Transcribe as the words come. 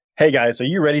Hey guys, are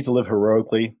you ready to live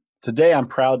heroically? Today I'm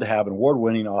proud to have an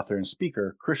award-winning author and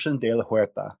speaker, Christian de la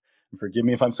Huerta, and forgive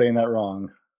me if I'm saying that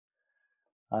wrong,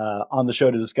 on the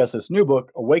show to discuss this new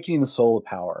book, Awakening the Soul of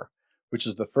Power, which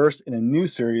is the first in a new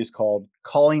series called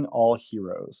Calling All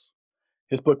Heroes.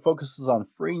 His book focuses on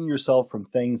freeing yourself from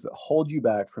things that hold you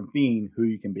back from being who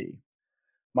you can be.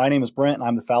 My name is Brent, and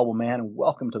I'm the Fallible Man, and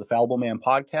welcome to the Fallible Man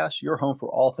Podcast, your home for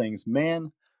all things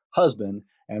man, husband,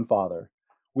 and father.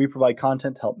 We provide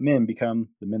content to help men become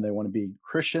the men they want to be.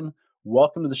 Christian,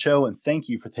 welcome to the show, and thank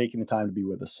you for taking the time to be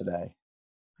with us today.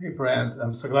 Hey, Brent.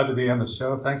 I'm so glad to be on the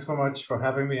show. Thanks so much for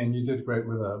having me, and you did great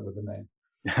with the name.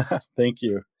 Thank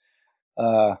you.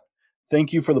 Uh,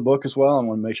 Thank you for the book as well. I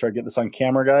want to make sure I get this on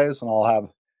camera, guys, and I'll have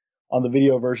on the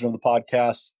video version of the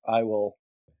podcast, I will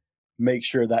make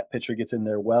sure that picture gets in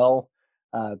there well.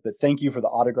 But thank you for the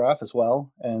autograph as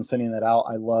well and sending that out.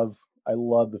 I love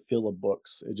the feel of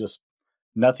books. It just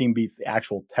nothing beats the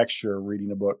actual texture of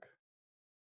reading a book.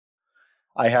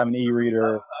 I have an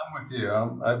e-reader. I'm with you.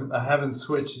 I haven't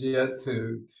switched yet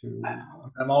to.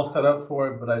 I'm all set up for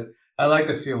it, but I like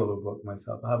the feel of a book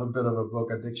myself. I have a bit of a book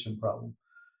addiction problem.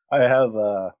 I have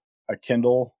a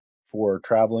Kindle for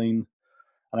traveling,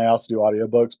 and I also do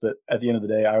audiobooks. But at the end of the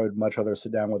day, I would much rather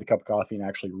sit down with a cup of coffee and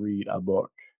actually read a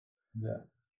book. Yeah.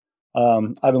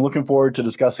 I've been looking forward to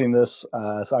discussing this.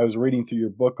 So I was reading through your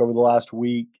book over the last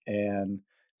week and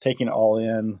taking it all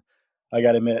in. I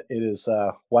got to admit, it is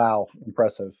wow,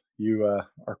 impressive. You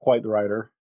are quite the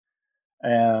writer.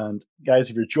 And guys,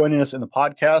 if you're joining us in the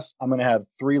podcast, I'm going to have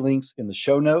 3 links in the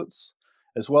show notes,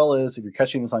 as well as if you're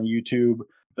catching this on YouTube,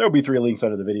 there will be 3 links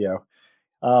under the video.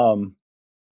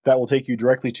 That will take you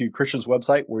directly to Christian's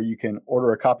website where you can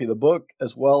order a copy of the book,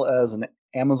 as well as an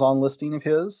Amazon listing of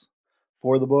his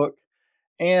for the book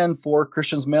and for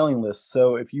Christian's mailing list.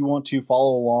 So if you want to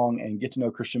follow along and get to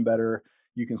know Christian better,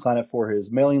 you can sign up for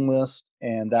his mailing list,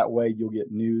 and that way you'll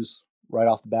get news right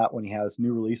off the bat when he has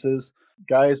new releases.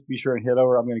 Guys, be sure and head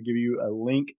over. I'm going to give you a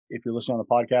link if you're listening on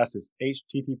the podcast. It's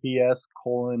https://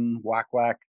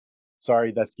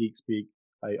 Sorry, that's geek speak.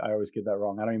 I always get that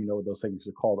wrong. I don't even know what those things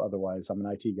are called otherwise. I'm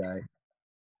an IT guy.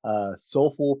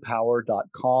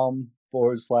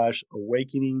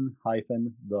 Soulfulpower.com/awakening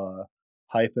hyphen the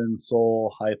hyphen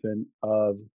soul hyphen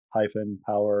of hyphen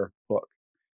power book.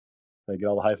 Did I get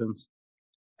all the hyphens?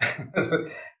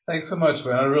 Thanks so much,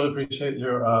 man. I really appreciate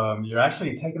you're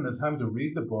actually taking the time to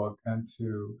read the book and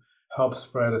to help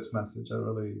spread its message. I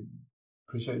really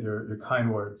appreciate your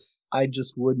kind words. I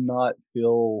just would not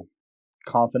feel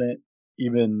confident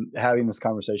even having this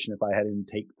conversation if I hadn't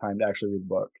take time to actually read the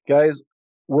book. Guys,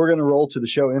 we're going to roll to the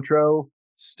show intro.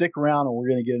 Stick around and we're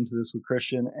going to get into this with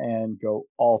Christian and go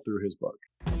all through his book.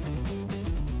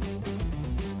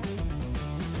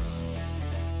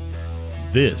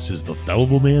 This is the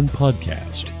Fallible Man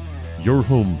Podcast, your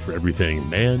home for everything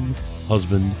man,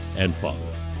 husband, and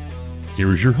father.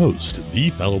 Here is your host, the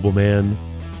Fallible Man,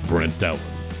 Brent Dowling.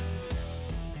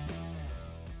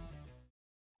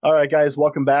 All right, guys,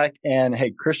 welcome back. And hey,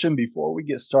 Christian, before we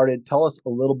get started, tell us a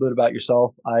little bit about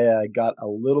yourself. I got a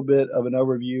little bit of an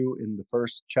overview in the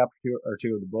first chapter or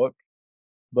 2 of the book,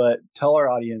 but tell our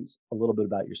audience a little bit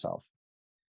about yourself.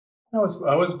 I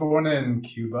was born in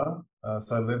Cuba,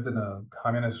 so I lived in a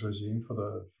communist regime for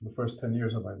the first 10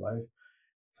 years of my life.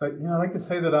 So, I like to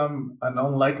say that I'm an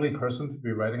unlikely person to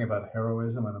be writing about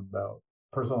heroism and about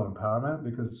personal empowerment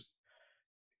because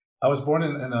I was born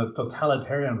in a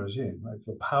totalitarian regime, right?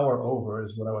 So power over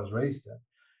is what I was raised in.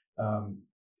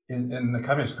 In the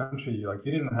communist country, you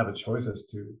didn't have a choice as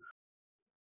to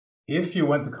if you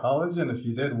went to college and if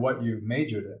you did what you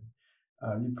majored in.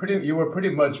 You were pretty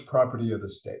much property of the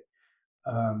state.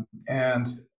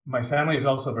 And my family is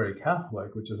also very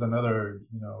Catholic, which is another,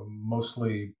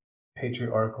 mostly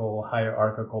patriarchal,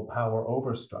 hierarchical power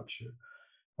over structure.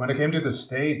 When I came to the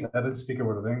States, I didn't speak a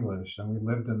word of English, and we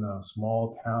lived in a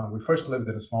small town. We first lived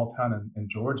in a small town in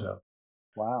Georgia.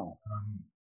 Wow.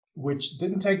 Which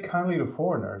didn't take kindly to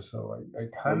foreigners. So I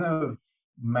kind of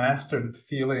mastered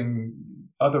feeling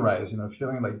otherized,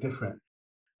 feeling like different.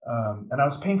 And I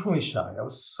was painfully shy. I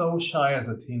was so shy as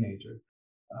a teenager.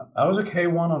 I was okay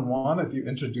one-on-one. If you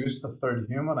introduced the third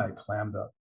human, I clammed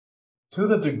up. To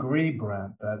the degree,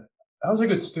 Brent, that I was a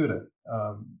good student.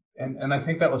 And I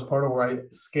think that was part of where I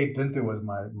escaped into was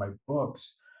my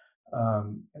books.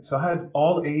 So I had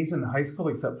all A's in high school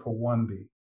except for one B.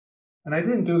 And I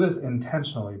didn't do this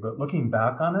intentionally, but looking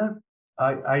back on it,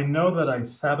 I know that I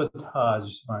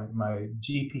sabotaged my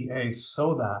GPA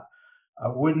so that I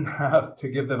wouldn't have to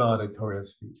give the valedictorian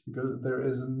speech, because there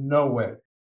is no way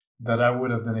that I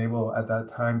would have been able at that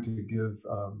time to give,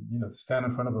 stand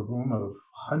in front of a room of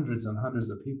hundreds and hundreds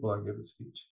of people and give a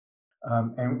speech.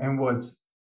 And what's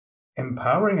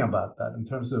empowering about that in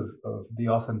terms of the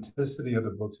authenticity of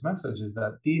the book's message is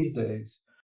that these days,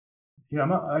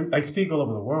 I speak all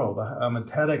over the world. I'm a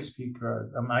TEDx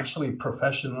speaker. I'm actually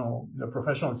professional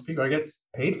speaker. I get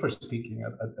paid for speaking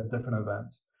at different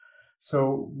events.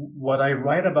 So what I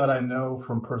write about, I know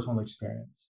from personal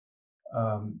experience.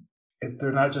 Um,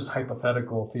 they're not just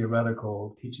hypothetical,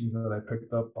 theoretical teachings that I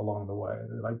picked up along the way.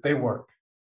 Like they work.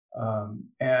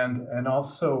 And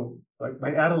also like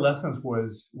my adolescence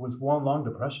was one long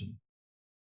depression.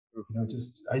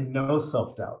 Just I know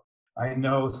self-doubt. I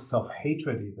know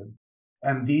self-hatred even.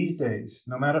 And these days,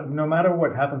 no matter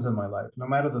what happens in my life, no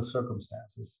matter the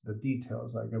circumstances, the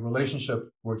details, like a relationship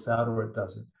works out or it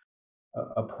doesn't,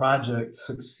 a project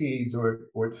succeeds or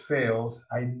it fails,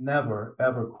 I never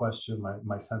ever question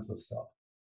my sense of self.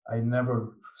 I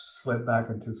never slip back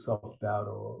into self-doubt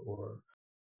or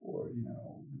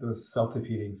the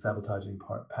self-defeating sabotaging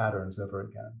patterns ever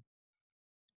again.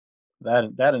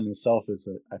 That in itself is,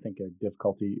 I think, a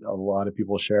difficulty a lot of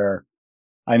people share.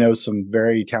 I know some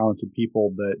very talented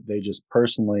people, but they just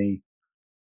personally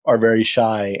are very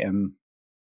shy and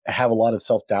have a lot of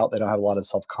self doubt. They don't have a lot of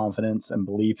self confidence and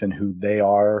belief in who they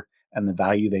are and the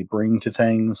value they bring to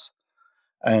things.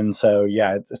 And so,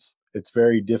 yeah, it's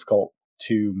very difficult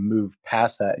to move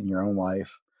past that in your own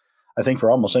life. I think for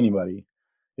almost anybody,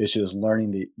 it's just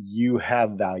learning that you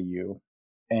have value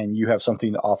and you have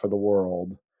something to offer the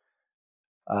world.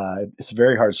 It's a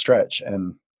very hard stretch,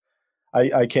 and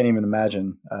I can't even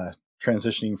imagine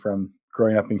transitioning from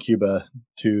growing up in Cuba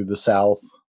to the South.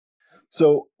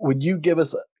 So, would you give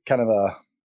us kind of a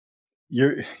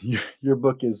your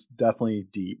book is definitely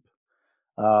deep.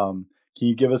 Can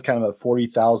you give us kind of a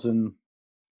 40,000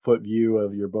 foot view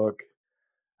of your book?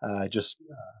 Just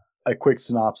a quick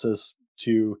synopsis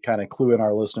to kind of clue in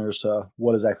our listeners to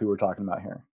what exactly we're talking about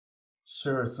here.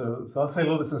 Sure. So I'll say a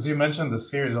little bit, since you mentioned the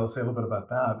series, I'll say a little bit about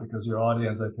that because your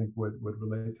audience, I think, would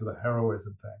relate to the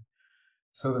heroism thing.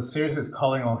 So the series is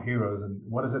Calling All Heroes, and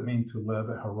what does it mean to live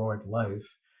a heroic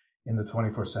life in the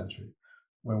 21st century?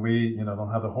 When we,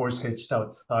 don't have the horse hitched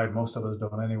outside, most of us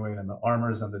don't anyway, and the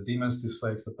armors and the demons to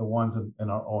slaves that the ones in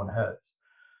our own heads.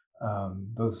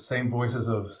 Those same voices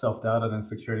of self-doubt and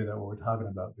insecurity that we were talking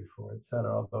about before, et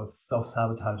cetera, all those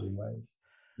self-sabotaging ways,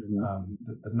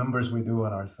 the numbers we do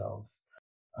on ourselves.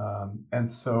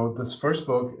 And so this first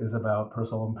book is about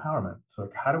personal empowerment. So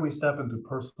how do we step into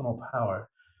personal power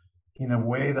in a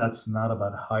way that's not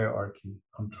about hierarchy,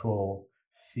 control,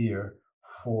 fear,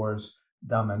 force,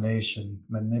 domination,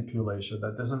 manipulation,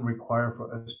 that doesn't require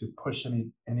for us to push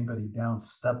anybody down,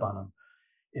 step on them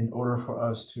in order for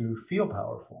us to feel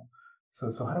powerful.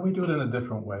 So how do we do it in a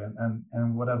different way?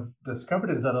 And what I've discovered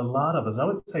is that a lot of us, I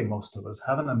would say most of us,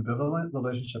 have an ambivalent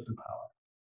relationship to power.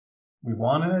 We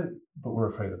want it, but we're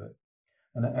afraid of it.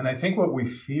 And I think what we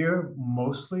fear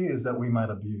mostly is that we might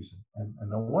abuse it. And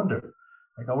no wonder.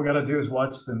 Like all we got to do is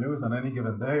watch the news on any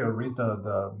given day or read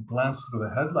the glance through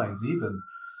the headlines even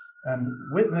and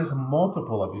witness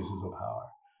multiple abuses of power.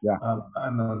 Yeah.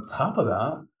 And on top of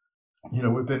that,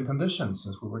 we've been conditioned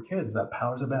since we were kids that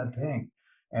power is a bad thing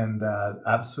and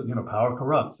that power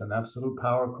corrupts and absolute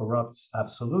power corrupts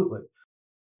absolutely.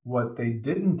 What they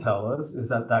didn't tell us is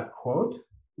that quote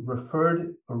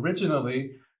referred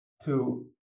originally to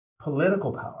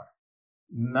political power,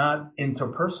 not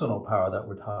interpersonal power that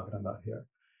we're talking about here.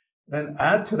 Then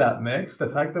add to that mix the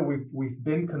fact that we've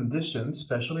been conditioned,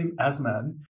 especially as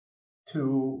men,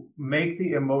 to make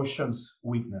the emotions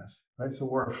weakness, right? So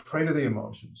we're afraid of the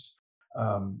emotions,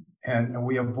 and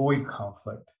we avoid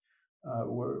conflict,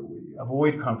 we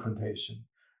avoid confrontation.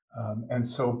 And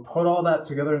so put all that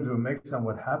together into a mix, and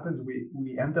what happens,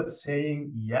 we end up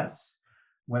saying yes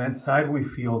when inside we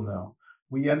feel no.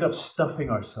 We end up stuffing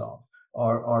ourselves,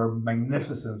 our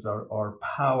magnificence, our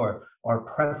power, our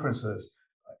preferences.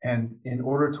 And in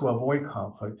order to avoid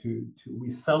conflict, we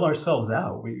sell ourselves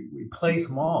out. We play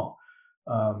small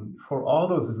for all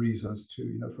those reasons,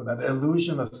 for that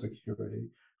illusion of security,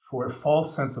 for a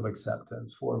false sense of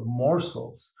acceptance, for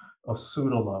morsels of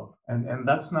pseudo love, and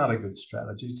that's not a good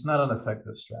strategy. It's not an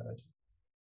effective strategy.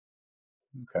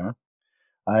 Okay,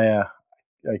 I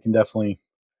can definitely,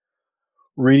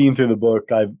 reading through the book,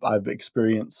 I've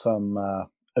experienced some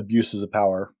abuses of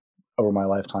power over my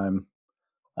lifetime,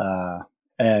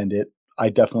 and it's I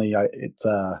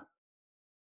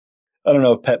don't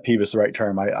know if pet peeve is the right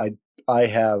term. I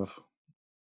have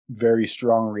very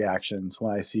strong reactions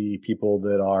when I see people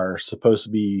that are supposed to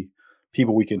be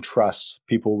people we can trust,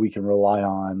 people we can rely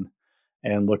on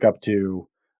and look up to,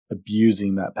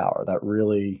 abusing that power. That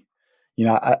really,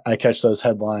 I catch those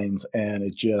headlines and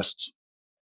it just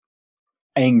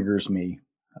angers me.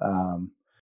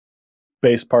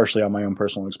 based partially on my own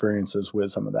personal experiences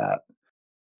with some of that.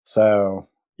 So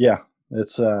yeah,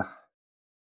 it's I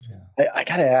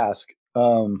gotta ask.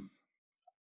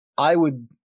 I would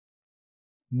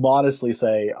modestly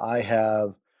say I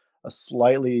have a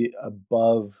slightly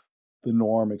above the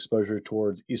norm exposure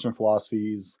towards Eastern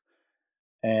philosophies,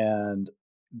 and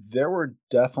there were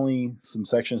definitely some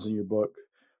sections in your book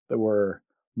that were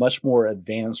much more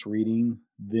advanced reading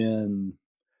than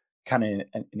kind of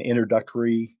an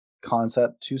introductory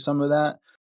concept to some of that.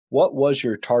 What was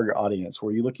your target audience?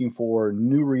 Were you looking for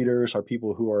new readers or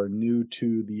people who are new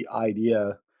to the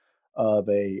idea of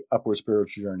a upward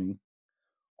spiritual journey?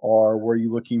 Or were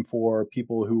you looking for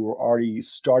people who were already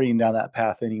starting down that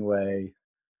path anyway?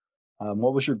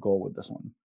 What was your goal with this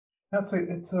one?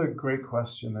 It's a great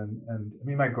question, and I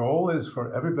mean, my goal is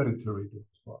for everybody to read this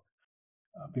book,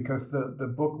 because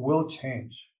the book will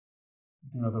change,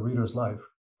 the reader's life.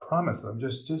 Promise them,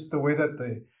 just the way that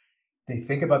they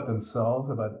think about themselves,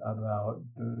 about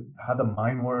how the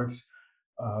mind works,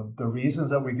 the reasons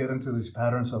that we get into these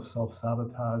patterns of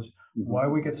self-sabotage, why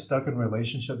we get stuck in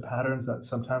relationship patterns that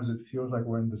sometimes it feels like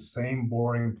we're in the same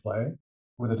boring play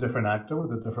with a different actor,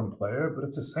 with a different player, but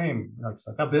it's the same. It's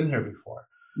like I've been here before.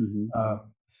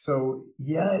 So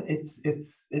yeah,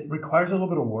 it requires a little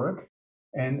bit of work,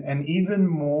 and even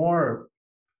more.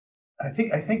 I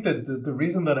think that the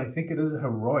reason that I think it is a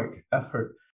heroic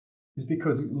effort is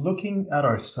because looking at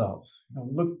ourselves,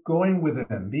 going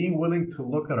within, being willing to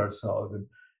look at ourselves and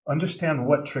understand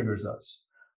what triggers us,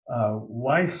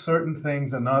 why certain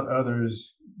things and not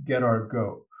others get our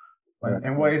go,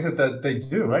 and why is it that they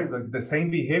do, right? Like the same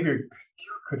behavior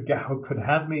could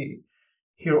have me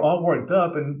here all worked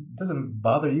up and it doesn't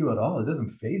bother you at all. It doesn't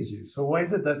phase you. So why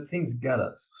is it that things get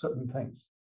us, certain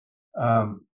things?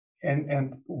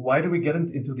 And why do we get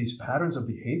into these patterns of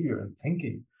behavior and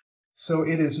thinking? So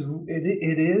it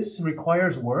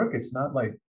requires work. It's not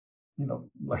like,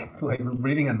 like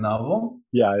reading a novel.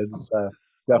 Yeah, it's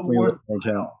definitely worth worth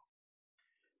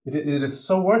it. It is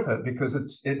so worth it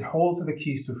because it holds the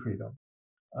keys to freedom.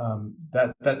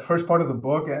 That first part of the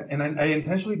book, and I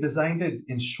intentionally designed it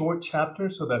in short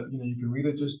chapters so that you can read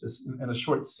it just in a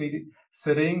short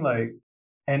sitting,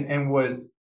 and what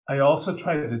I also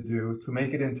try to do to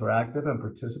make it interactive and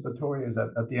participatory is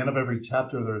that at the end of every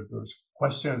chapter there's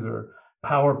questions or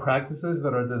power practices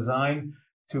that are designed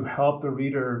to help the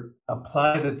reader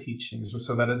apply the teachings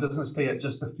so that it doesn't stay at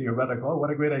just a theoretical, oh, what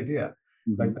a great idea.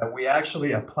 Like that we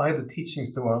actually apply the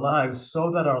teachings to our lives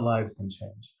so that our lives can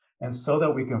change. And so that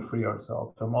we can free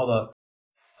ourselves from all the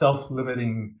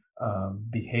self-limiting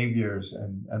behaviors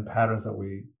and patterns that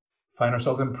we find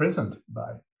ourselves imprisoned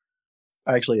by.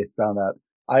 I actually found that.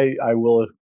 I will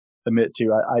admit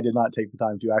to, I did not take the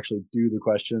time to actually do the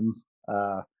questions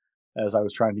as I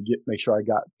was trying to make sure I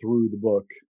got through the book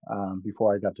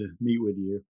before I got to meet with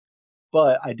you.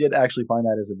 But I did actually find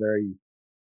that as a very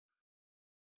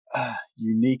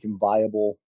unique and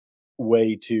viable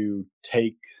way to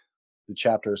take the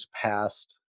chapters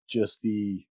past just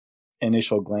the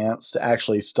initial glance to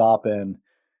actually stop and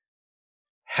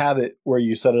have it where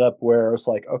you set it up where it's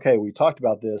like, okay, we talked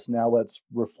about this. Now let's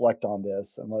reflect on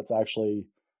this and let's actually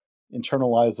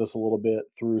internalize this a little bit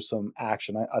through some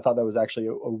action. I thought that was actually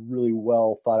a really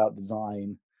well thought out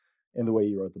design in the way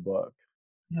you wrote the book.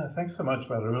 Yeah, thanks so much,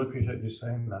 Brad. I really appreciate you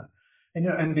saying that.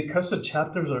 And because the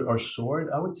chapters are short,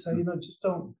 I would say, just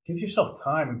don't give yourself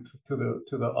time to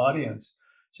the audience.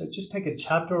 So just take a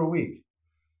chapter a week.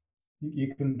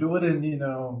 You can do it in,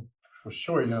 for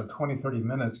sure, 20, 30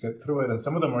 minutes, get through it. And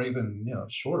some of them are even,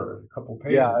 shorter, a couple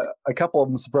pages. Yeah, a couple of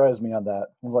them surprised me on that.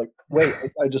 I was like, wait,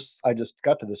 I just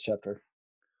got to this chapter.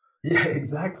 Yeah,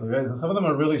 exactly. Right. Some of them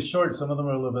are really short. Some of them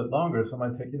are a little bit longer. Some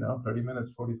might take, 30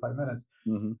 minutes, 45 minutes.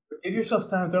 But give yourself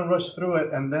time. Don't rush through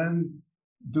it. And then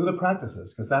do the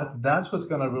practices, because that's what's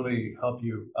going to really help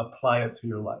you apply it to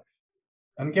your life.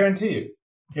 And guarantee you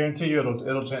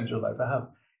it'll change your life. I have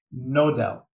no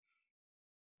doubt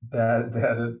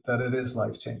that it is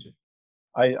life changing.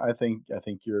 I think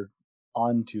you're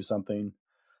on to something.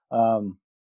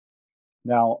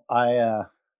 Now I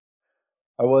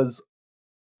was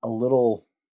a little,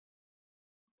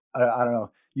 I don't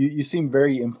know. You seem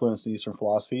very influenced in Eastern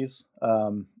philosophies.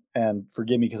 And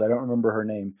forgive me because I don't remember her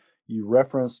name. You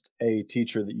referenced a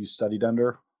teacher that you studied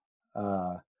under,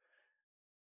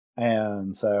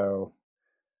 and so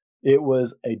it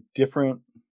was a different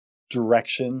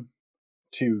direction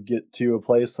to get to a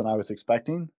place than I was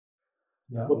expecting.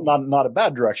 Yeah. Well, not a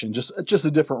bad direction, just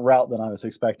a different route than I was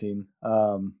expecting.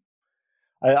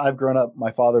 I've grown up.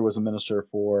 My father was a minister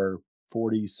for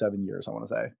 47 years, I want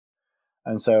to say,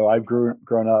 and so I've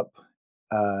grown up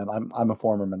and I'm a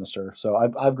former minister, so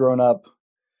I've grown up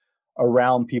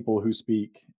around people who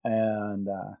speak, and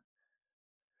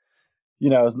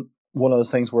it's one of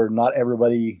those things where not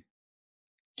everybody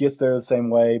gets there the same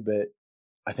way, but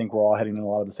I think we're all heading in a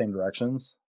lot of the same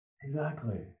directions.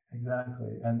 Exactly,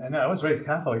 exactly. And I was raised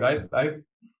Catholic. I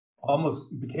almost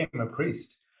became a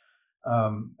priest.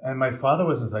 And my father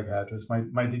was a psychiatrist.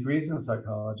 My degree's in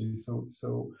psychology.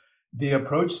 So the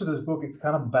approach to this book, it's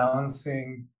kind of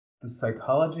balancing the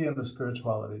psychology and the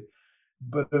spirituality,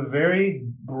 but a very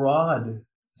broad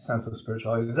sense of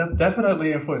spirituality,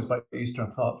 definitely influenced by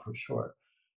Eastern thought for sure.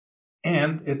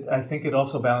 And I think it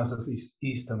also balances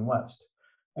East and West.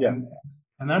 Yeah.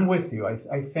 And I'm with you.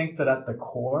 I think that at the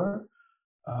core,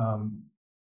 um,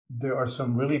 there are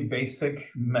some really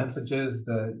basic messages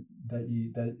that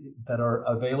are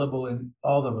available in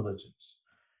all the religions.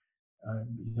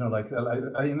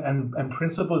 And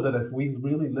principles that if we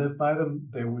really live by them,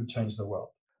 they would change the world.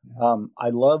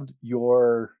 I loved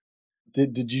your.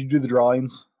 Did you do the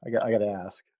drawings? I got to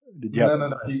ask. Did you have?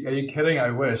 No. Are you kidding?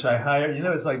 I wish I hired.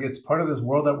 It's like it's part of this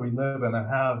world that we live in. I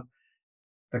have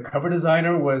the cover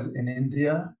designer was in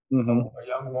India, a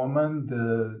young woman.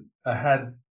 I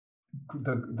had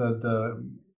the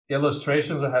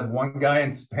illustrations. I had one guy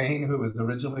in Spain who was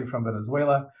originally from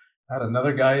Venezuela. I had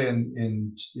another guy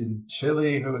in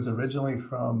Chile who was originally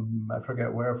from, I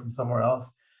forget where, from somewhere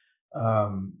else.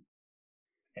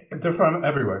 They're from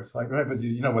everywhere. So like, right, but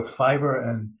with fiber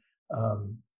and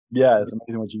yeah, it's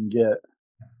amazing what you can get.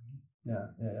 Yeah.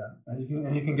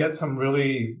 And you can get some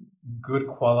really good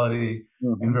quality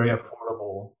and very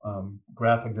affordable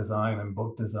graphic design and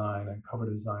book design and cover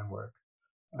design work.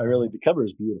 The cover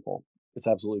is beautiful. It's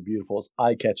absolutely beautiful. It's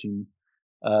eye-catching.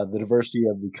 The diversity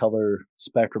of the color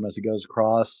spectrum as it goes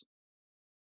across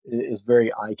is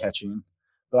very eye-catching.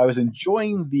 But I was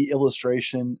enjoying the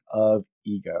illustration of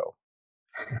ego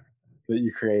that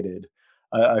you created,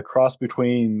 a cross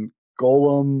between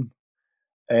Golem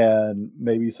and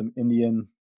maybe some Indian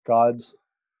gods,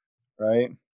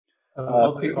 right?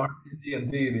 Multi-armed Indian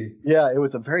deity. Yeah, it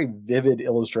was a very vivid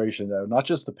illustration, though. Not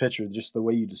just the picture, just the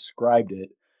way you described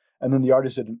it. And then the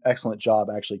artist did an excellent job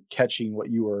actually catching what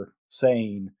you were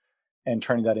saying and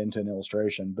turning that into an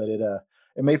illustration. But it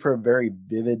made for a very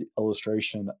vivid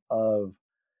illustration of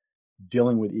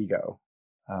dealing with ego.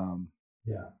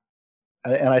 Yeah.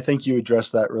 And I think you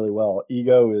addressed that really well.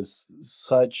 Ego is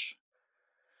such.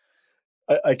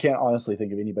 I can't honestly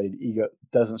think of anybody that ego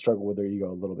doesn't struggle with their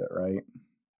ego a little bit, right?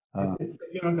 It's the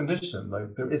human condition.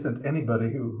 Like there isn't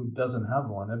anybody who doesn't have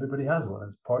one. Everybody has one.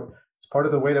 It's part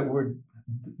of the way that we're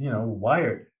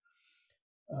wired.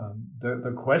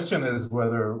 The question is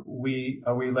whether we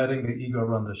letting the ego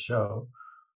run the show,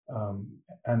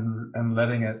 and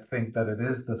letting it think that it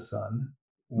is the sun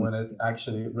when it's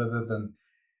actually, rather than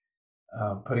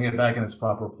putting it back in its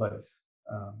proper place,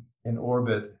 in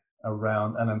orbit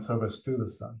around and in service to the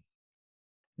sun.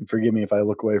 And forgive me if I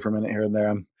look away for a minute here and there.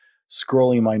 I'm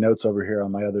scrolling my notes over here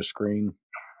on my other screen.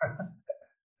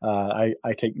 I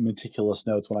take meticulous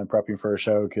notes when I'm prepping for a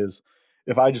show, because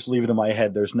if I just leave it in my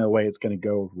head, there's no way it's going to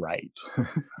go right.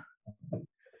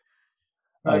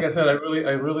 Like I said, I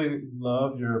really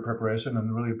love your preparation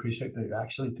and really appreciate that you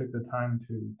actually took the time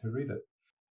to read it.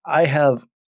 I have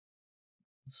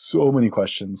so many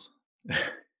questions.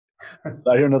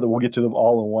 I don't know that we'll get to them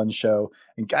all in one show.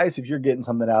 And guys, if you're getting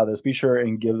something out of this, be sure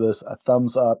and give this a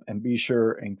thumbs up, and be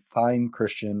sure and find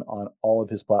Christian on all of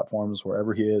his platforms,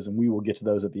 wherever he is. And we will get to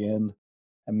those at the end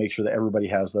and make sure that everybody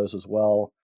has those as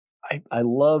well. I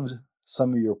loved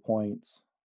some of your points.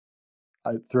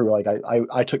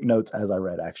 I took notes as I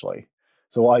read, actually.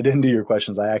 So while I didn't do your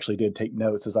questions, I actually did take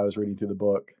notes as I was reading through the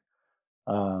book.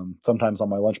 Sometimes on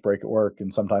my lunch break at work,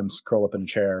 and sometimes curl up in a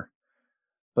chair.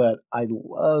 But I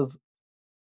love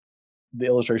the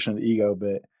illustration of the ego,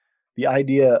 but the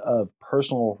idea of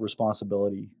personal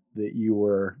responsibility that you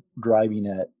were driving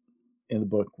at in the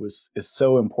book is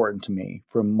so important to me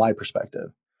from my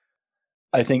perspective.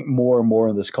 I think more and more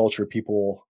in this culture,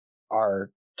 people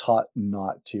are taught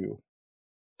not to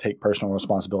take personal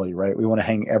responsibility, right? We want to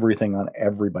hang everything on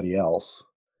everybody else.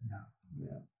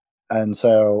 Yeah. And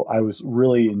so I was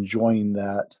really enjoying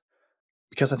that,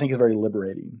 because I think it's very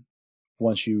liberating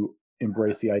once you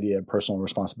embrace the idea of personal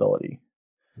responsibility.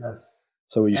 Yes.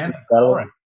 So would you speak to that a little?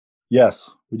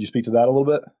 Yes. Would you speak to that a little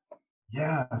bit?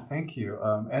 Yeah, thank you.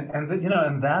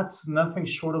 And that's nothing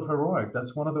short of heroic.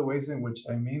 That's one of the ways in which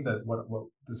I mean that what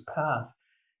this path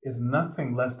is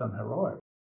nothing less than heroic,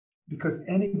 because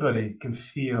anybody can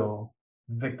feel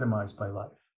victimized by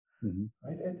life,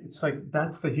 right? It's like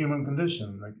that's the human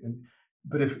condition. Like,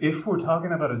 but if we're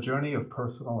talking about a journey of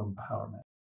personal empowerment,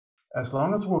 as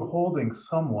long as we're holding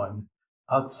someone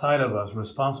outside of us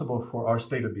responsible for our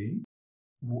state of being,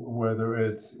 whether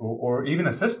it's or even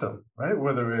a system, right?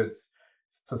 Whether it's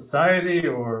society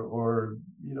or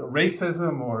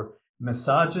racism or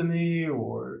misogyny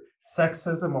or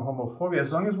sexism or homophobia,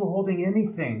 as long as we're holding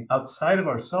anything outside of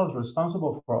ourselves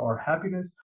responsible for our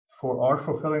happiness, for our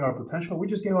fulfilling our potential, we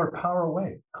just give our power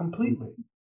away completely,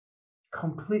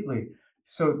 completely.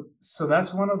 So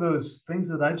that's one of those things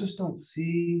that I just don't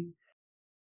see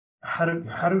how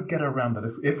to get around that.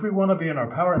 If we want to be in our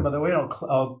power, and by the way,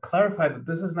 I'll clarify that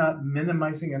this is not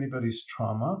minimizing anybody's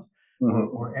trauma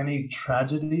or any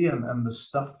tragedy, and the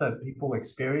stuff that people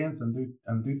experience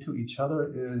and do to each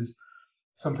other is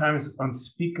sometimes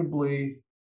unspeakably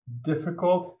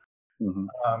difficult.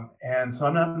 And so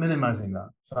I'm not minimizing that.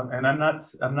 So, and I'm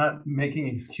not making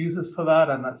excuses for that.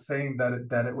 I'm not saying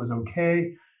that it was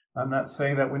okay. I'm not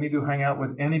saying that we need to hang out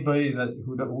with anybody that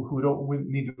we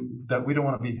don't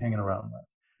want to be hanging around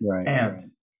with. Right. And right.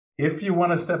 if you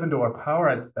want to step into our power,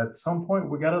 at some point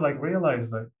we got to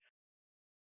realize that,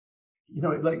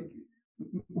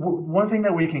 one thing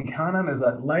that we can count on is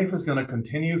that life is going to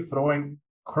continue throwing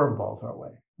curveballs our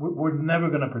way. We're never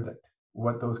going to predict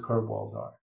what those curveballs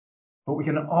are, but we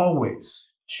can always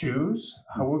choose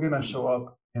how we're going to show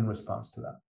up in response to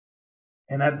that.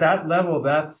 And at that level,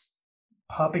 that's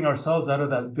popping ourselves out of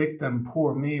that victim,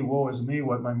 poor me, woe is me,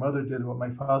 what my mother did, what my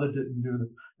father didn't do,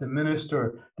 the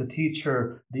minister, the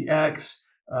teacher, the ex,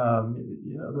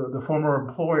 the former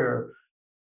employer.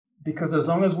 Because as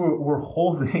long as we're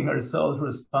holding ourselves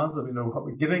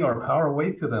responsible, giving our power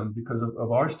away to them because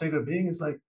of our state of being, is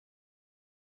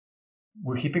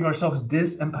we're keeping ourselves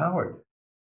disempowered.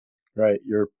 Right.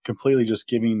 You're completely just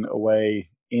giving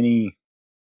away any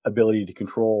ability to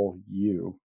control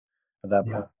you at that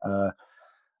point.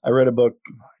 I read a book,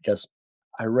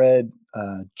 I read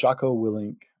Jocko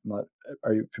Willink.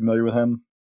 Are you familiar with him?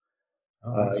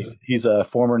 He's a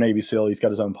former Navy SEAL. He's got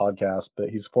his own podcast, but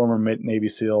he's a former Navy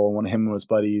SEAL. One of him and his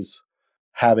buddies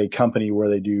have a company where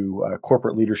they do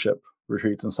corporate leadership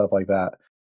retreats and stuff like that.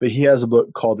 But he has a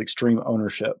book called Extreme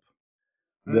Ownership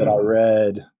that I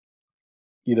read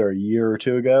either a year or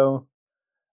two ago,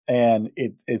 and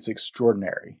it's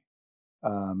extraordinary.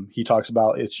 He talks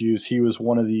about its use. He was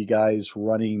one of the guys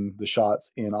running the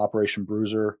shots in Operation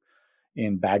Bruiser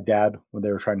in Baghdad when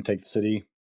they were trying to take the city.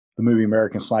 The movie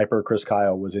American Sniper, Chris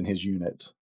Kyle was in his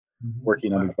unit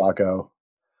working under Jocko.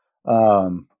 I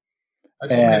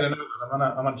just made a note. I'm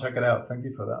gonna check it out. Thank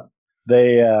you for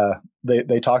that.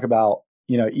 They talk about,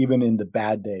 even in the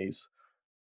bad days,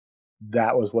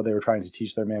 that was what they were trying to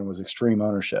teach their men, was extreme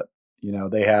ownership.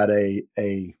 They had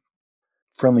a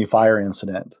friendly fire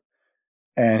incident,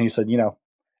 and he said,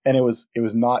 and it was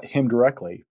not him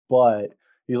directly, but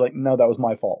he's like, no, that was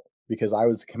my fault because I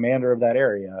was the commander of that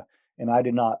area and I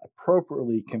did not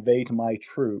appropriately convey to my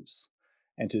troops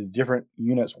and to the different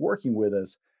units working with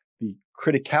us the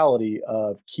criticality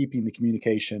of keeping the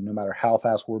communication, no matter how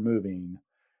fast we're moving,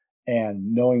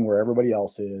 and knowing where everybody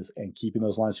else is and keeping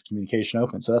those lines of communication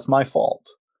open. So that's my fault.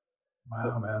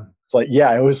 Wow, man. It's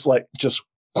it was just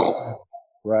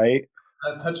right.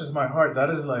 That touches my heart. That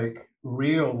is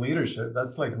real leadership.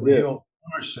 That's real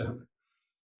ownership.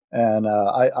 And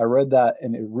I read that,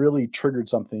 and it really triggered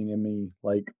something in me.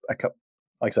 Like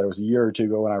I said, it was a year or two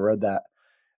ago when I read that,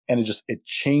 and it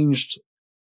changed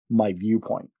my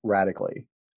viewpoint radically,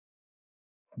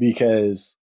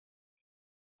 because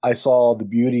I saw the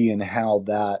beauty in how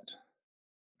that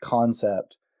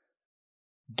concept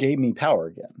gave me power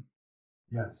again.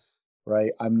 Yes.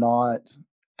 Right. I'm not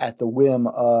at the whim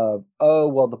of,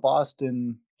 the boss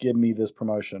didn't give me this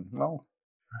promotion. Well,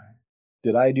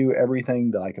 did I do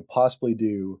everything that I could possibly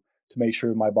do to make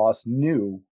sure my boss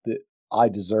knew that I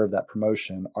deserved that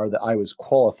promotion, or that I was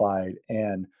qualified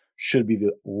and should be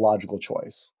the logical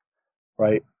choice?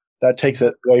 Right. That takes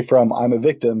it away from I'm a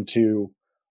victim to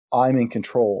I'm in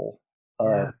control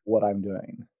of what I'm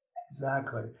doing.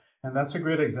 Exactly. And that's a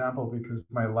great example, because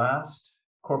my last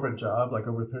corporate job,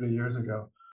 over 30 years ago,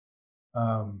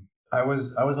 I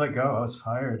was let go. I was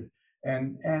fired.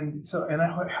 And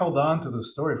I held on to the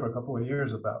story for a couple of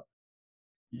years about,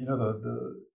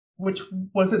 which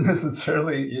wasn't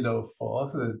necessarily,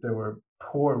 false. That there were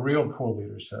real poor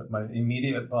leadership. My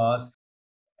immediate boss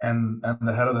and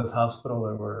the head of this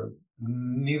hospital,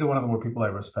 neither one of them were people I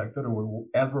respected or would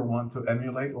ever want to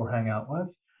emulate or hang out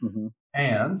with.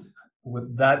 And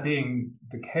with that being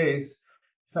the case,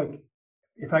 it's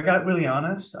if I got really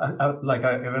honest, I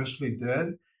eventually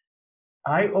did,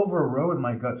 I overrode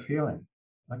my gut feeling.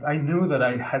 I knew that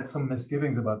I had some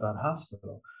misgivings about that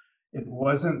hospital. It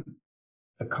wasn't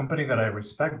a company that I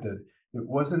respected. It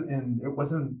wasn't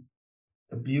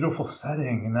a beautiful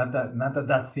setting, and not that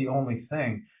that's the only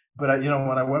thing. But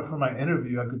when I went for my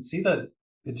interview, I could see that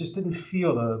it just didn't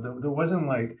feel there wasn't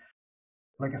like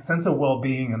a sense of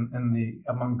well-being in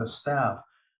the among the staff.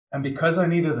 And because I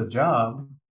needed a job,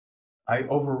 I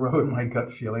overrode my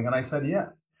gut feeling and I said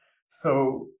yes.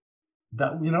 So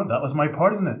that was my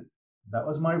part in it. That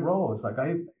was my role. It's like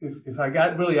if I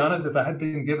got really honest, if I had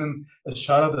been given a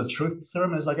shot of the truth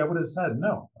serum, it's like I would have said,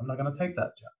 no, I'm not going to take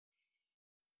that job.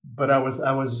 But I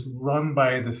was run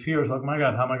by the fears, like, my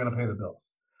God, how am I going to pay the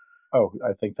bills? Oh,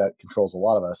 I think that controls a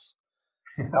lot of us.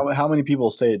 How many people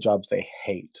stay at jobs they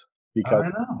hate because I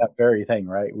know. that very thing,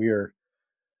 right?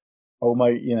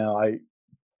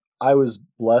 I was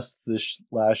blessed this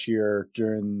last year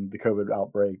during the COVID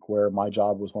outbreak where my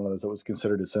job was one of those that was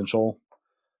considered essential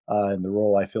in the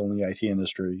role I fill in the IT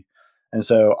industry. And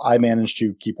so I managed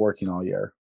to keep working all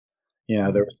year.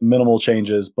 There was minimal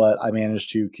changes, but I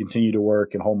managed to continue to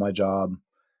work and hold my job.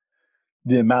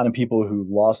 The amount of people who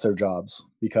lost their jobs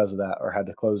because of that or had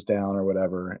to close down or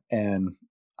whatever. And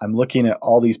I'm looking at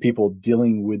all these people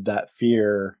dealing with that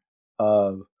fear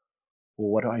of, well,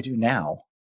 what do I do now?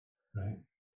 Right.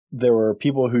 There were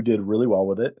people who did really well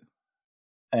with it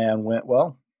and went,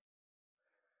 well,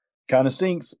 kind of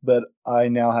stinks, but I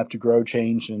now have to grow,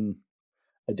 change, and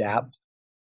adapt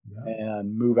Yeah.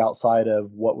 and move outside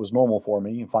of what was normal for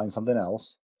me and find something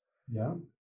else. Yeah.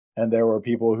 And there were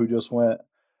people who just went,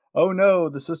 oh no,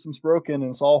 the system's broken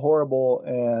and it's all horrible.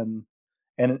 And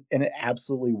it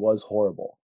absolutely was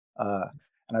horrible.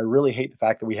 And I really hate the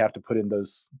fact that we have to put in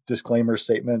those disclaimer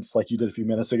statements like you did a few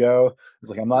minutes ago. It's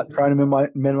like, I'm not trying to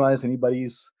minimize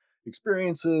anybody's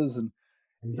experiences. And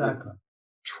Exactly.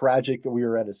 tragic that we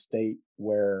are at a state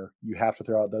where you have to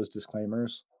throw out those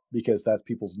disclaimers because that's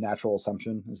people's natural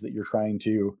assumption is that you're trying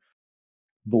to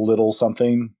belittle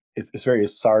something. It's very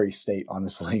sorry state,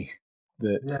 honestly.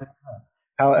 That Yeah.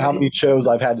 how many shows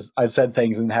I've said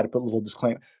things and had to put a little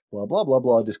disclaimer, blah blah blah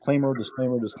blah, disclaimer,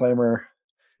 disclaimer, disclaimer.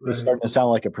 It's Right. starting to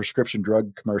sound like a prescription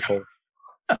drug commercial.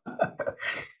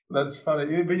 That's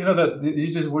funny. But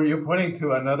that you're pointing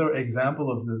to another example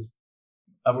of this.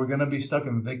 We're going to be stuck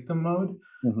in victim mode.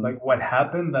 Mm-hmm. Like what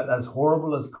happened, that as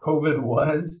horrible as COVID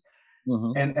was,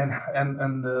 Mm-hmm.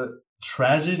 and the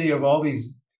tragedy of all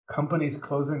these companies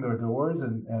closing their doors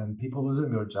and people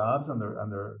losing their jobs and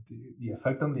the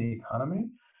effect on the economy.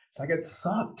 So I get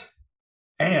sucked.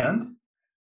 And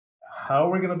how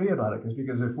are we going to be about it?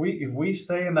 Because if we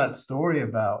stay in that story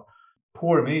about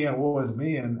poor me and woe is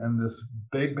me and this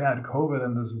big bad COVID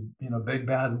and this big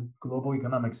bad global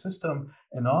economic system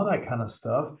and all that kind of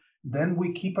stuff, then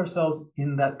we keep ourselves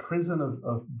in that prison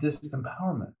of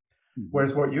disempowerment. Mm-hmm.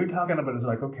 Whereas what you're talking about is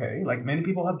like, okay, like many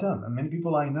people have done, and many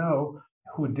people I know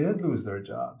who did lose their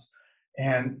jobs,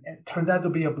 and it turned out to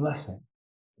be a blessing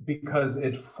because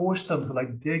it forced them to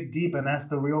like dig deep and ask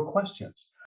the real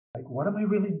questions. Like, what am I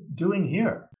really doing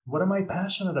here? What am I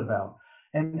passionate about?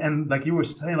 And like you were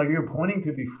saying, like you were pointing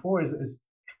to before, is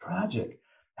tragic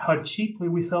how cheaply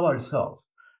we sell ourselves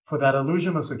for that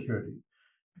illusion of security.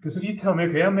 Because if you tell me,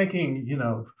 okay, I'm making,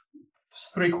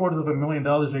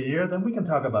 $750,000 a year, then we can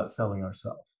talk about selling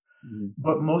ourselves. Mm-hmm.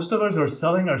 But most of us are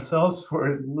selling ourselves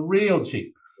for real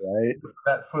cheap. Right.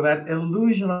 For that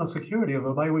illusion of security of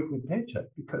a biweekly paycheck.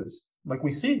 Because like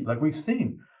we've seen,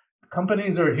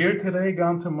 companies are here today,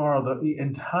 gone tomorrow. The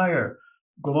entire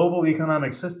global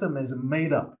economic system is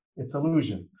made up. It's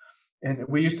illusion. And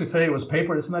we used to say it was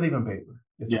paper. It's not even paper.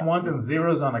 It's ones and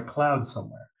zeros on a cloud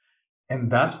somewhere. And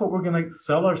that's what we're going to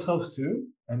sell ourselves to.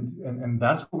 And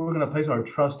that's what we're going to place our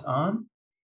trust on.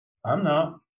 I'm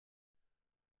not.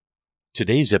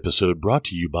 Today's episode brought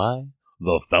to you by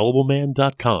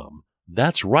thefallibleman.com.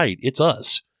 That's right, it's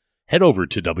us. Head over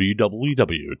to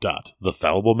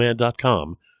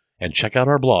www.thefallibleman.com and check out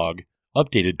our blog,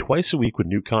 updated twice a week with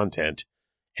new content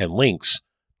and links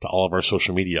to all of our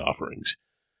social media offerings.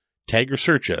 Tag or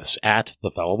search us at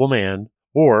The Fallible Man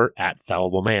or at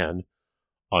Fallible Man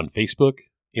on Facebook,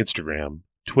 Instagram,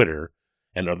 Twitter,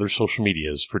 and other social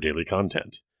medias for daily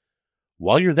content.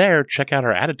 While you're there, check out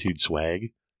our attitude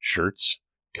swag, shirts,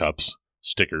 cups,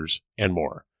 stickers, and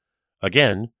more.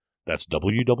 Again, that's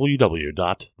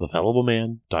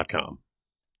www.thefallibleman.com.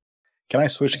 Can I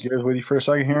switch gears with you for a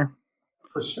second here?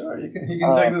 For sure. You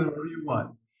can take this wherever you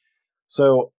want.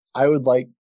 So I would like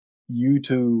you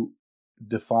to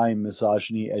define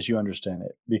misogyny as you understand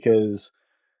it, because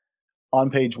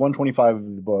on page 125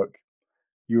 of the book,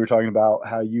 you were talking about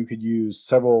how you could use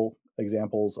several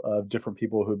examples of different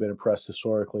people who have been oppressed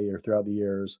historically or throughout the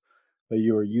years, but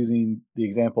you were using the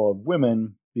example of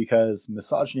women because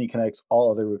misogyny connects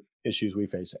all other issues we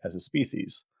face as a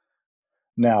species.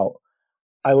 Now,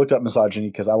 I looked up misogyny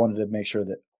because I wanted to make sure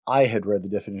that I had read the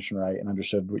definition right and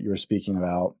understood what you were speaking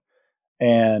about,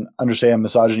 and understand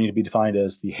misogyny to be defined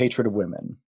as the hatred of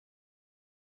women.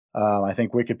 I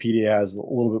think Wikipedia has a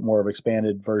little bit more of an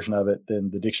expanded version of it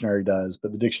than the dictionary does,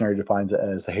 but the dictionary defines it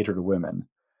as the hatred of women.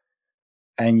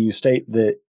 And you state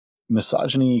that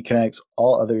misogyny connects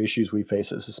all other issues we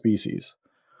face as a species,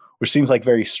 which seems like a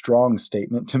very strong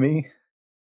statement to me.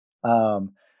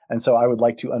 And so I would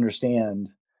like to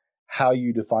understand how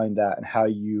you define that and how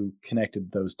you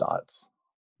connected those dots.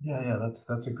 Yeah,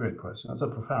 that's a great question. That's a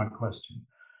profound question.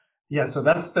 Yeah, so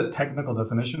that's the technical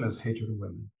definition is hatred of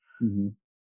women. Mm-hmm.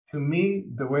 To me,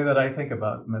 the way that I think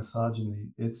about misogyny,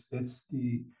 it's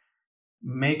the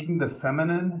making the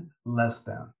feminine less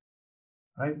than,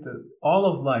 right? All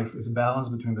of life is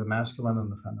balanced between the masculine and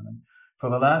the feminine. For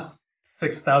the last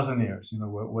 6,000 years,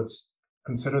 what's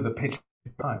considered the patriarchal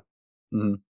time,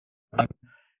 Mm-hmm. it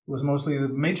was mostly the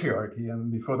matriarchy,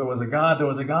 and before there was a god, there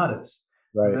was a goddess.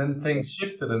 Right. And then things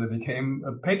shifted, and it became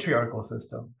a patriarchal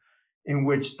system in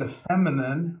which the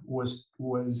feminine was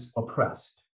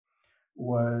oppressed,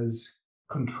 was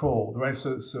controlled, right?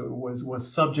 So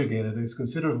was subjugated. It's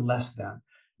considered less than.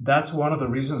 That's one of the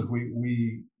reasons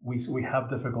we have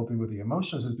difficulty with the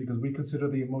emotions, is because we consider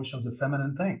the emotions a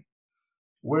feminine thing,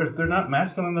 whereas they're not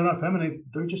masculine, they're not feminine,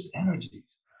 they're just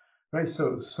energies, right?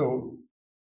 So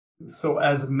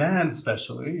as men,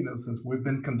 especially, since we've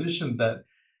been conditioned that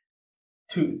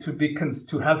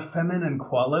to have feminine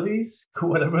qualities,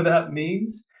 whatever that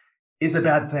means, is a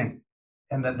bad thing,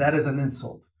 and that is an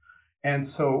insult. And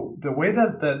so the way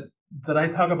that I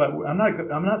talk about,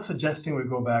 I'm not suggesting we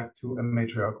go back to a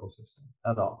matriarchal system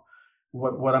at all.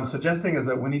 What I'm suggesting is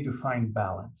that we need to find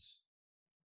balance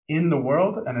in the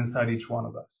world and inside each one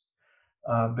of us,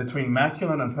 between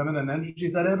masculine and feminine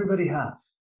energies that everybody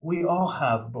has. We all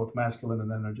have both masculine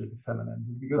and energetic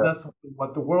feminines, because that's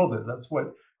what the world is. That's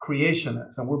what creation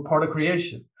is, and we're part of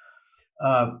creation.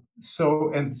 But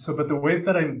the way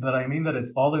that I mean that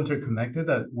it's all interconnected,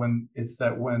 that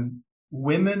when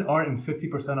women are in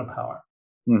 50% of power,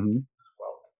 Mm-hmm.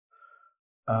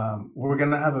 we're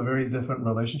going to have a very different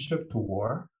relationship to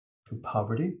war, to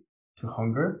poverty, to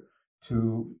hunger,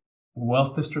 to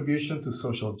wealth distribution, to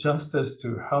social justice,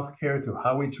 to healthcare, to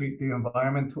how we treat the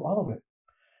environment, to all of it.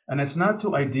 And it's not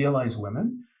to idealize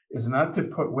women. It's not to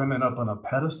put women up on a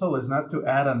pedestal. It's not to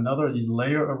add another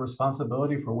layer of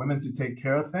responsibility for women to take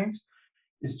care of things.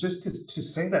 It's just to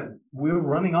say that we're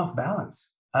running off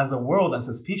balance as a world, as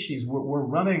a species. We're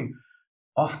running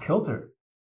off kilter.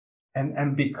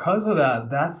 And because of that,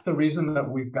 that's the reason that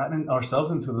we've gotten ourselves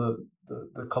into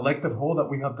the collective hole that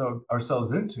we have dug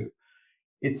ourselves into.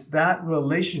 It's that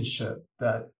relationship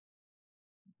that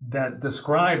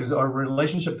describes our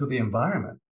relationship to the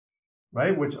environment,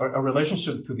 right? Which are a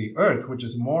relationship to the earth, which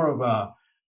is more of a,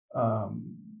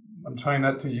 I'm trying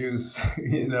not to use,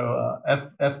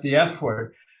 F the F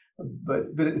word, but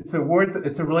it's a word,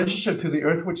 it's a relationship to the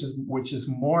earth, which is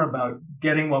more about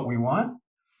getting what we want,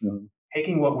 Mm-hmm.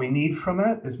 taking what we need from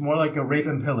it. Is more like a rape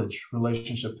and pillage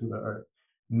relationship to the earth,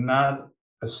 not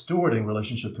a stewarding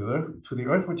relationship to the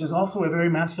earth, which is also a very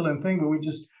masculine thing, but we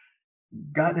just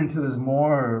got into this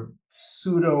more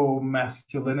pseudo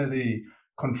masculinity,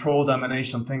 control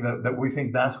domination thing that we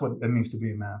think that's what it means to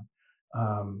be a man.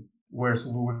 Whereas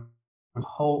we're a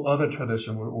whole other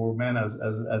tradition where men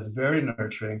as very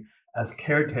nurturing, as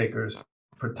caretakers,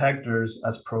 protectors,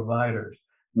 as providers,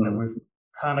 that we've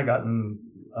kind of gotten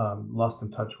lost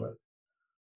in touch with.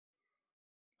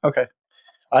 Okay.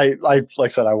 I like I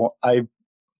said, I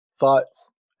thought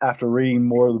after reading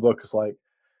more of the book, it's like,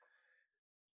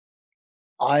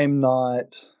 I'm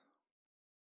not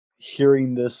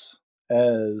hearing this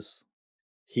as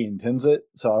he intends it.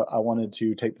 So I wanted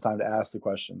to take the time to ask the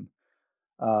question,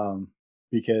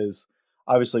 because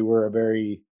obviously we're a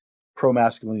very pro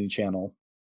masculinity channel.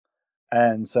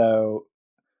 And so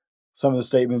some of the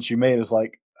statements you made is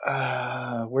like,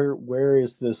 where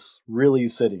is this really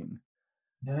sitting?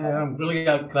 Yeah, I'm really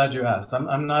glad you asked.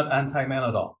 I'm not anti-man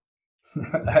at all,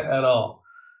 at all.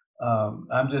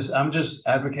 I'm just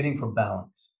advocating for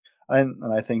balance. And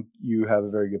I think you have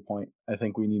a very good point. I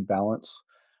think we need balance.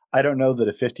 I don't know that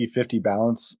a 50-50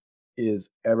 balance is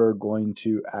ever going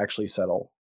to actually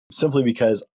settle, simply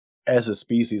because as a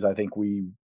species, I think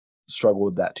we struggle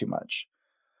with that too much.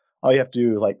 All you have to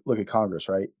do is look at Congress,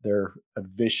 right? They're a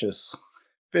vicious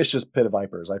pit of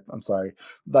vipers. I'm sorry.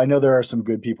 I know there are some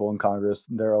good people in Congress.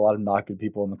 There are a lot of not good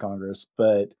people in the Congress.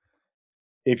 But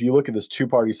if you look at this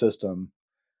two-party system,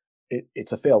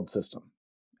 it's a failed system.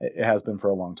 It has been for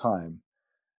a long time.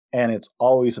 And it's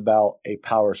always about a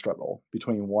power struggle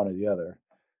between one or the other.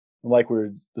 like we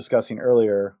were discussing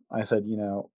earlier, I said,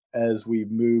 as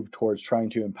we've moved towards trying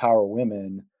to empower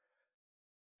women,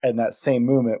 in that same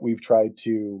movement, we've tried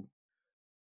to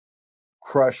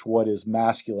crush what is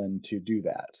masculine to do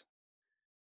that.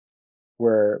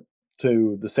 Where,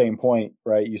 to the same point,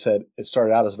 right, you said it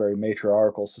started out as a very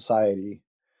matriarchal society,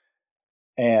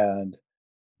 and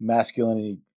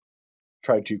masculinity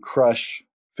tried to crush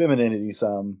femininity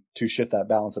some to shift that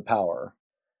balance of power.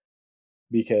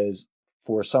 Because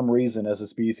for some reason, as a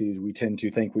species, we tend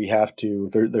to think we have to,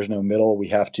 there's no middle, we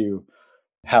have to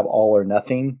have all or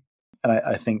nothing. And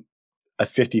I think a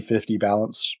 50-50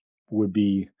 balance would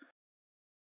be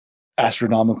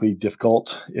astronomically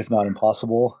difficult, if not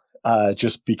impossible,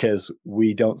 just because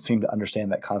we don't seem to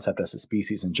understand that concept as a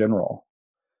species in general.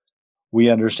 We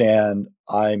understand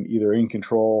I'm either in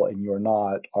control and you're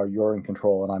not, or you're in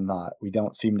control and I'm not. We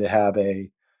don't seem to have the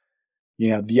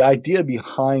idea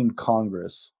behind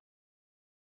Congress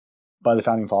by the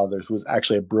founding fathers was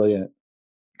actually a brilliant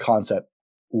concept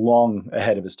long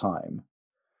ahead of his time.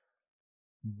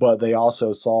 But they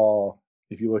also saw,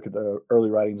 if you look at the early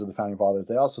writings of the founding fathers,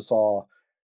 they also saw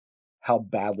how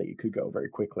badly it could go very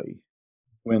quickly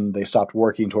when they stopped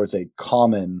working towards a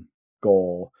common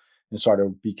goal and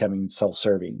started becoming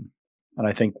self-serving. And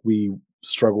I think we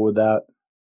struggle with that,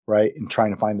 right? In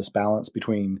trying to find this balance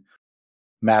between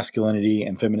masculinity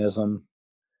and feminism.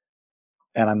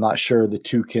 And I'm not sure the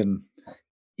two can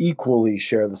equally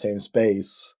share the same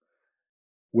space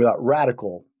without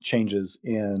radical changes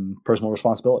in personal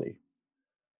responsibility.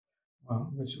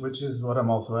 Well, which is what I'm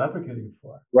also advocating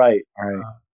for. Right. All right.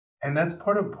 And that's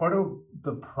part of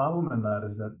the problem in that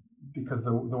is that because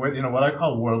the way, what I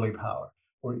call worldly power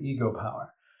or ego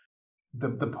power,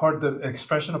 the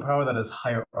expression of power that is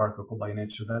hierarchical by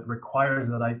nature, that requires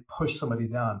that I push somebody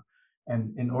down,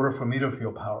 and in order for me to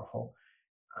feel powerful,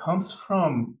 comes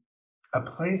from a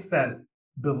place that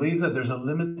believes that there's a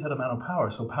limited amount of power.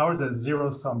 So power is a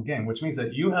zero-sum game, which means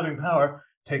that you having power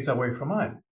takes away from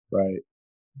mine. Right.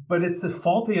 But it's a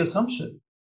faulty assumption.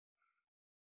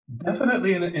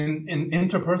 Definitely in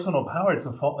interpersonal power, it's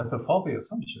a faulty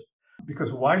assumption.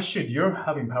 Because why should your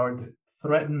having power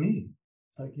threaten me?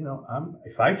 It's like,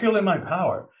 if I feel in my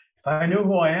power, if I know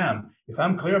who I am, if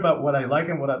I'm clear about what I like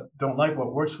and what I don't like,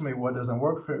 what works for me, what doesn't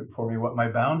work for me, what my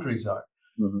boundaries are,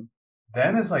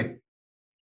 then it's like,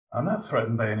 I'm not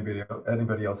threatened by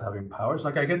anybody else having power. It's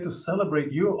like I get to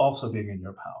celebrate you also being in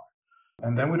your power.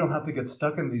 And then we don't have to get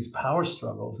stuck in these power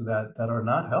struggles that are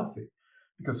not healthy.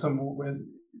 Because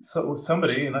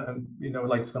somebody,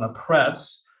 like is going to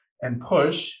press and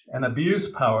push and abuse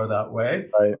power that way,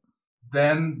 right,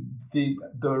 then the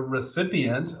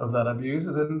recipient of that abuse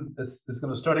then is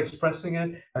going to start expressing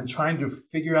it and trying to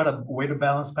figure out a way to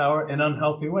balance power in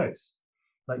unhealthy ways,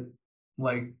 like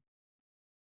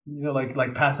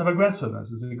passive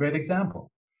aggressiveness is a great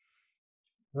example.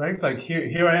 Right, it's like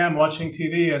here I am watching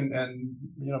TV, and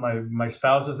my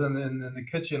spouse is in the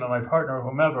kitchen, or my partner, or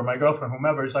whomever, my girlfriend,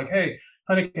 whomever, is like, "Hey,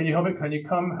 honey, can you help me? Can you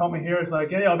come help me here?" It's like,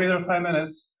 "Yeah, I'll be there in 5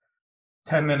 minutes."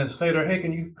 10 minutes later, "Hey,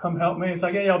 can you come help me?" It's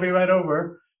like, "Yeah, I'll be right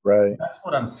over." Right. That's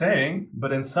what I'm saying,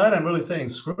 but inside I'm really saying,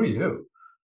 "Screw you!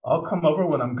 I'll come over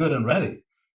when I'm good and ready."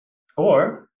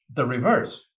 Or the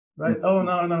reverse, right? "Oh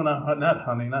no, not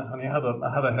honey.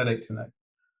 I have a headache tonight."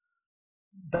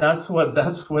 That's what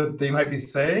they might be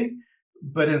saying,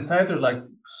 but inside they're like,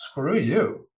 "Screw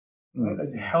you!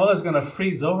 Hell is going to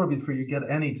freeze over before you get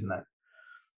any tonight."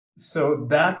 So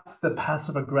that's the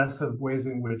passive aggressive ways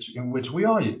in which we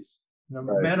all use,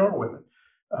 Right. men or women,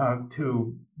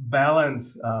 to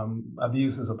balance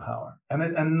abuses of power,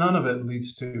 and none of it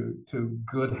leads to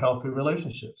good, healthy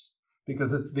relationships,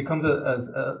 because it becomes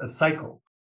a cycle.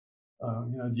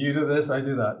 You do this, I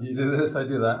do that. You do this, I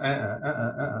do that.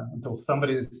 Until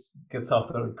somebody gets off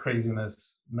the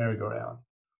craziness merry-go-round.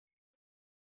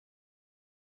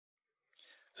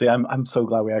 See, I'm so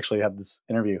glad we actually have this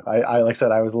interview. I like I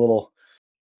said, I was a little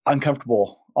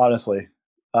uncomfortable, honestly,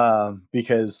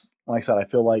 because, like I said, I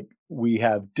feel like we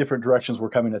have different directions we're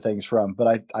coming at things from,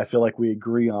 but I feel like we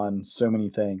agree on so many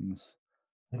things.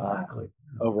 Exactly.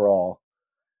 Overall.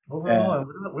 Overall,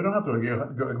 we don't have to agree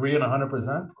on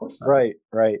 100%. Of course not.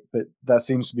 Right. But that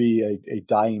seems to be a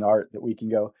dying art that we can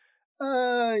go,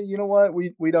 you know what?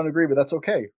 We don't agree, but that's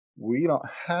okay. We don't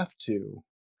have to,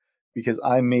 because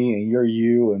I'm me and you're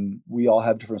you, and we all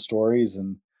have different stories,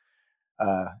 and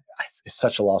it's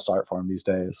such a lost art form these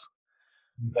days.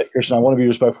 But Christian, I want to be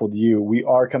respectful to you. We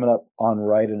are coming up on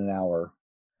right in an hour.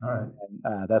 All right.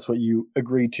 And, that's what you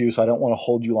agreed to, so I don't want to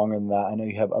hold you longer than that. I know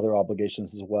you have other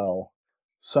obligations as well.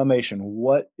 Summation,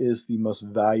 what is the most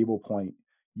valuable point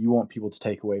you want people to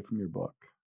take away from your book?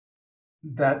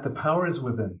 That the power is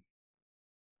within.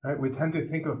 right? We tend to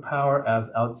think of power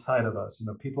as outside of us.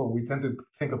 We tend to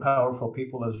think of powerful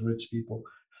people as rich people,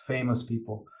 famous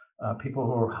people, people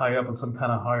who are high up in some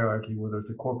kind of hierarchy, whether it's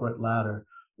a corporate ladder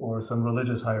or some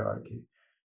religious hierarchy.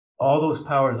 All those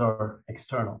powers are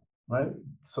external, right?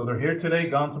 So they're here today,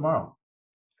 gone tomorrow.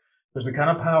 There's a kind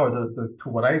of power to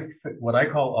what I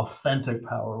call authentic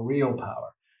power, real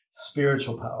power,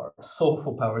 spiritual power,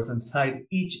 soulful power is inside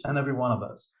each and every one of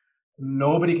us.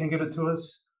 Nobody can give it to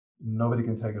us. Nobody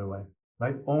can take it away,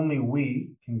 right? Only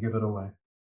we can give it away,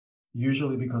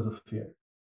 usually because of fear.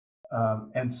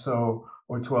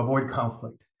 Or to avoid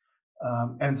conflict.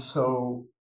 And so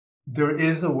there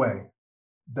is a way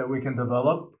that we can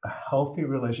develop a healthy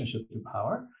relationship to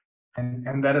power.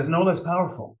 And that is no less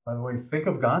powerful. By the way, think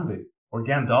of Gandhi or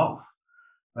Gandalf,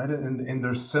 right? In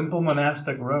their simple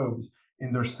monastic robes,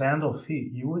 in their sandal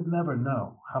feet, you would never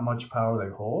know how much power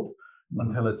they hold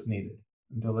until it's needed,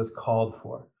 until it's called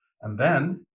for. And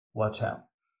then, watch out.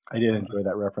 I did enjoy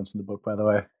that reference in the book, by the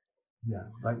way. Yeah,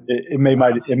 like it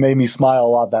made me smile a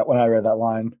lot that when I read that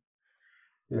line.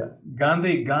 Yeah,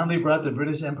 Gandhi brought the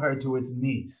British Empire to its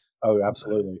knees. Oh,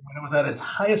 absolutely. When it was at its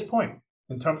highest point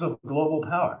in terms of global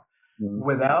power,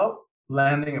 without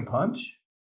landing a punch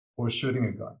or shooting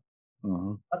a gun.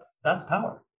 That's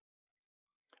power.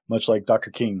 Much like Dr.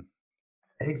 King.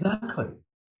 Exactly.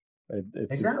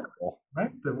 It's exactly. Cool. Right.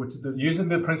 Using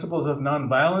the principles of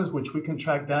nonviolence, which we can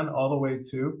track down all the way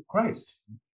to Christ.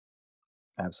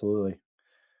 Absolutely.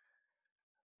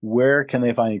 Where can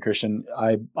they find you, Christian?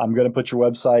 I'm going to put your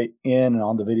website in and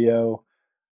on the video.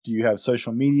 Do you have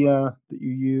social media that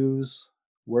you use?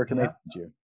 Where can they find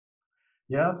you?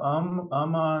 Yeah, I'm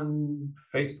on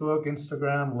Facebook,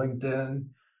 Instagram, LinkedIn.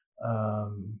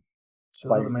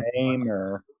 By your name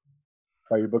or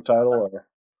by your book title, or?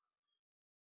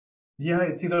 Yeah,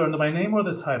 it's either under my name or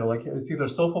the title. Like it's either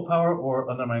Soulful Power or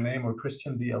under my name or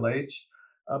Christian DLH.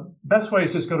 Best way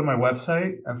is just go to my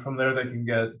website, and from there they can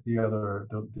get the other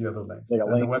links.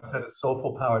 And the website is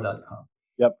soulfulpower.com.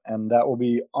 Yep, and that will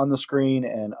be on the screen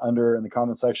and under in the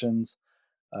comment sections.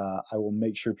 I will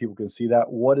make sure people can see that.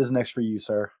 What is next for you,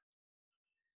 sir?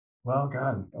 Well,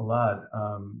 God, a lot.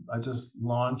 I just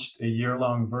launched a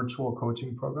year-long virtual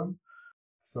coaching program.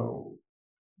 So,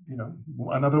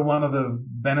 another one of the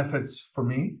benefits for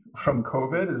me from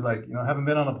COVID is I haven't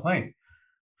been on a plane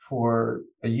for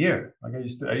a year. Like I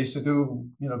used to do,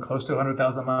 close to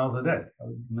 100,000 miles a day. I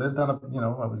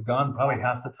was gone probably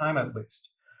half the time at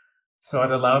least. So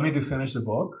it allowed me to finish the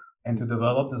book and to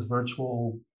develop this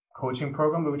virtual coaching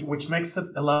program, which makes it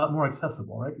a lot more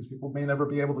accessible, right? Because people may never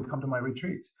be able to come to my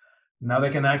retreats. Now they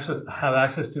can actually have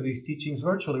access to these teachings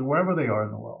virtually wherever they are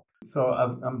in the world. So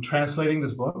I'm translating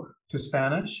this book to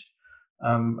Spanish.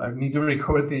 I need to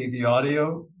record the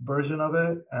audio version of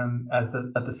it, and at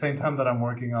the same time that I'm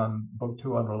working on book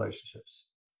 2 on relationships.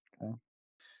 Okay.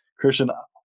 Christian,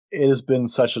 it has been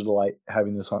such a delight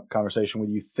having this conversation with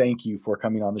you. Thank you for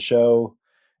coming on the show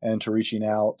and to reaching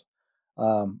out.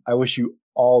 I wish you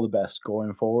all the best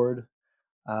going forward.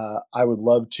 I would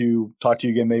love to talk to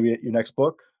you again, maybe at your next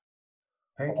book.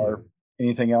 Thank or you.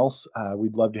 Anything else.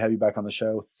 We'd love to have you back on the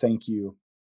show. Thank you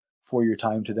for your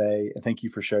time today, and thank you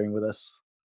for sharing with us.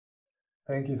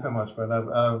 Thank you so much, Brett.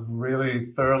 I've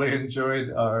really thoroughly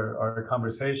enjoyed our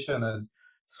conversation, and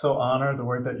so honored the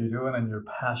work that you're doing and your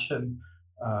passion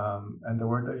and the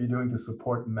work that you're doing to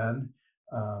support men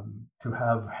to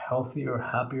have healthier,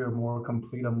 happier, more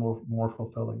complete, and more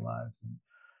fulfilling lives. And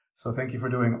so thank you for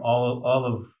doing all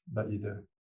of that you do.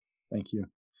 Thank you.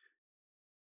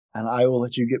 And I will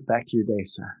let you get back to your day,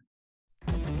 sir.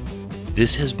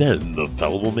 This has been the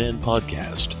Fallible Man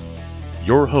Podcast,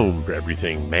 your home for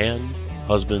everything man,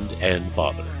 husband, and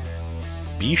father.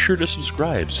 Be sure to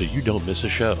subscribe so you don't miss a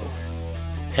show.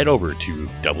 Head over to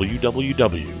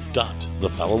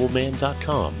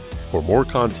www.thefallibleman.com for more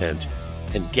content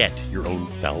and get your own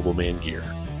Fallible Man gear.